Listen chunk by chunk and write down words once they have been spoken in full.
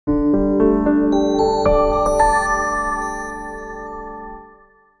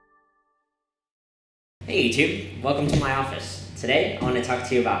YouTube, welcome to my office. Today I want to talk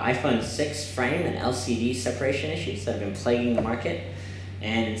to you about iPhone 6 frame and LCD separation issues that have been plaguing the market.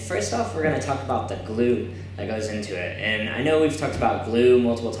 And first off, we're going to talk about the glue that goes into it. And I know we've talked about glue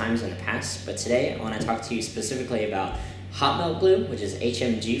multiple times in the past, but today I want to talk to you specifically about hot melt glue, which is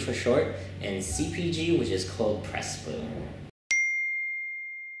HMG for short, and CPG, which is cold press glue.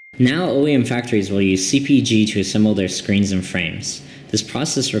 Now OEM factories will use CPG to assemble their screens and frames. This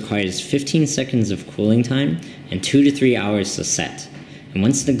process requires 15 seconds of cooling time and 2 to 3 hours to set. And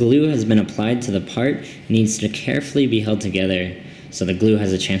once the glue has been applied to the part, it needs to carefully be held together so the glue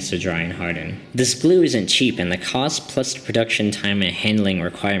has a chance to dry and harden. This glue isn't cheap, and the cost plus the production time and handling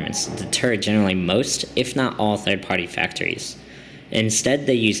requirements deter generally most, if not all, third-party factories. Instead,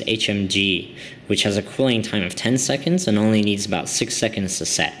 they use HMG, which has a cooling time of 10 seconds and only needs about 6 seconds to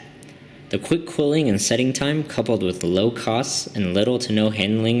set. The quick cooling and setting time, coupled with low costs and little to no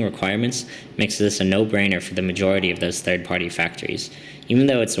handling requirements, makes this a no-brainer for the majority of those third-party factories, even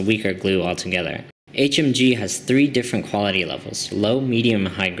though it's a weaker glue altogether. HMG has 3 different quality levels: low, medium,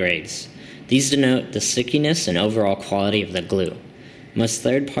 and high grades. These denote the stickiness and overall quality of the glue. Most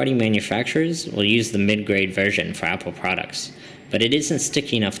third-party manufacturers will use the mid-grade version for Apple products, but it isn't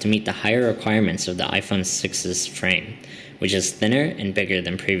sticky enough to meet the higher requirements of the iPhone 6's frame, which is thinner and bigger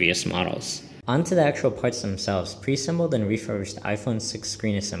than previous models. On to the actual parts themselves. Pre-assembled and refurbished iPhone 6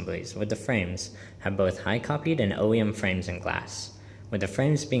 screen assemblies with the frames have both high-copied and OEM frames and glass, with the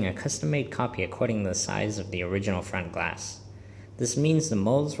frames being a custom-made copy according to the size of the original front glass. This means the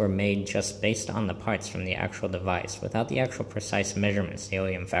molds were made just based on the parts from the actual device, without the actual precise measurements the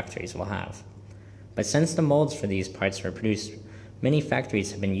OEM factories will have. But since the molds for these parts were produced, many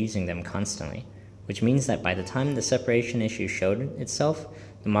factories have been using them constantly, which means that by the time the separation issue showed itself,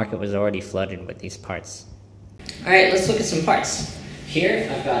 the market was already flooded with these parts. Alright, let's look at some parts. Here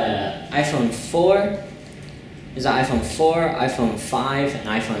I've got an iPhone 4, there's an iPhone 4, iPhone 5, and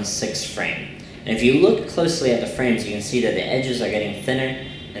iPhone 6 frame. And if you look closely at the frames, you can see that the edges are getting thinner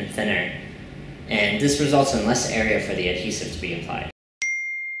and thinner, and this results in less area for the adhesive to be applied.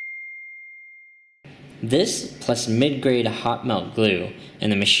 This, plus mid-grade hot melt glue,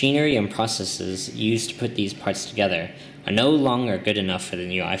 and the machinery and processes used to put these parts together are no longer good enough for the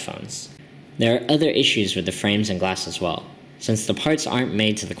new iPhones. There are other issues with the frames and glass as well. Since the parts aren't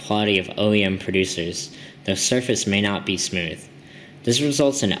made to the quality of OEM producers, the surface may not be smooth. This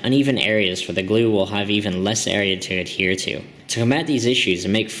results in uneven areas where the glue will have even less area to adhere to. To combat these issues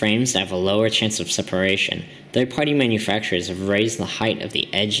and make frames that have a lower chance of separation, third-party manufacturers have raised the height of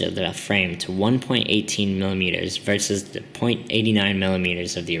the edge of the frame to 1.18 mm versus the 0.89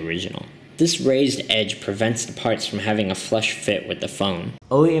 mm of the original. This raised edge prevents the parts from having a flush fit with the phone.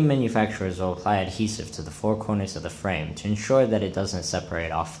 OEM manufacturers will apply adhesive to the 4 corners of the frame to ensure that it doesn't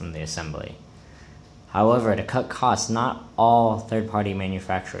separate off from the assembly. However, to cut costs, not all third-party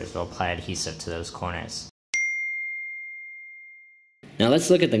manufacturers will apply adhesive to those corners. Now let's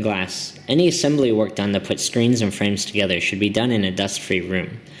look at the glass. Any assembly work done to put screens and frames together should be done in a dust-free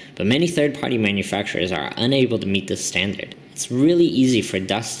room, but many third-party manufacturers are unable to meet this standard. It's really easy for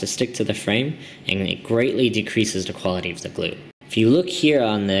dust to stick to the frame, and it greatly decreases the quality of the glue. If you look here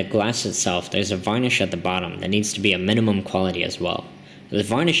on the glass itself, there's a varnish at the bottom that needs to be a minimum quality as well. If the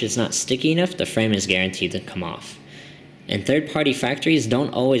varnish is not sticky enough, the frame is guaranteed to come off. And third-party factories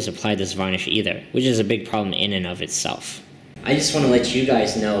don't always apply this varnish either, which is a big problem in and of itself. I just want to let you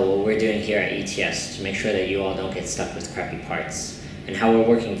guys know what we're doing here at ETS to make sure that you all don't get stuck with crappy parts, and how we're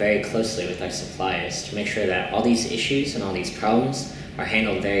working very closely with our suppliers to make sure that all these issues and all these problems are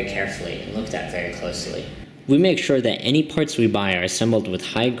handled very carefully and looked at very closely. We make sure that any parts we buy are assembled with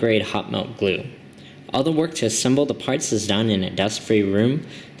high-grade hot melt glue. All the work to assemble the parts is done in a dust-free room,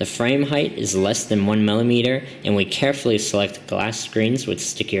 the frame height is less than 1 mm, and we carefully select glass screens with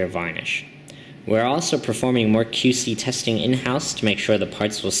stickier varnish. We're also performing more QC testing in-house to make sure the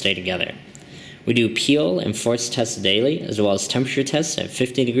parts will stay together. We do peel and force tests daily, as well as temperature tests at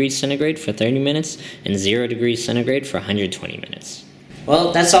 50 degrees centigrade for 30 minutes and 0 degrees centigrade for 120 minutes.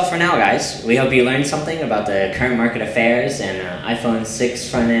 Well, that's all for now, guys. We hope you learned something about the current market affairs and iPhone 6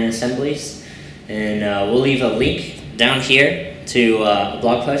 front-end assemblies. And we'll leave a link down here to a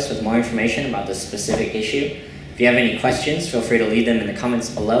blog post with more information about this specific issue. If you have any questions, feel free to leave them in the comments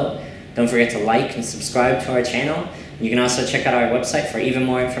below. Don't forget to like and subscribe to our channel. You can also check out our website for even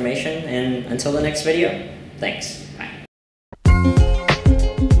more information. And until the next video, thanks.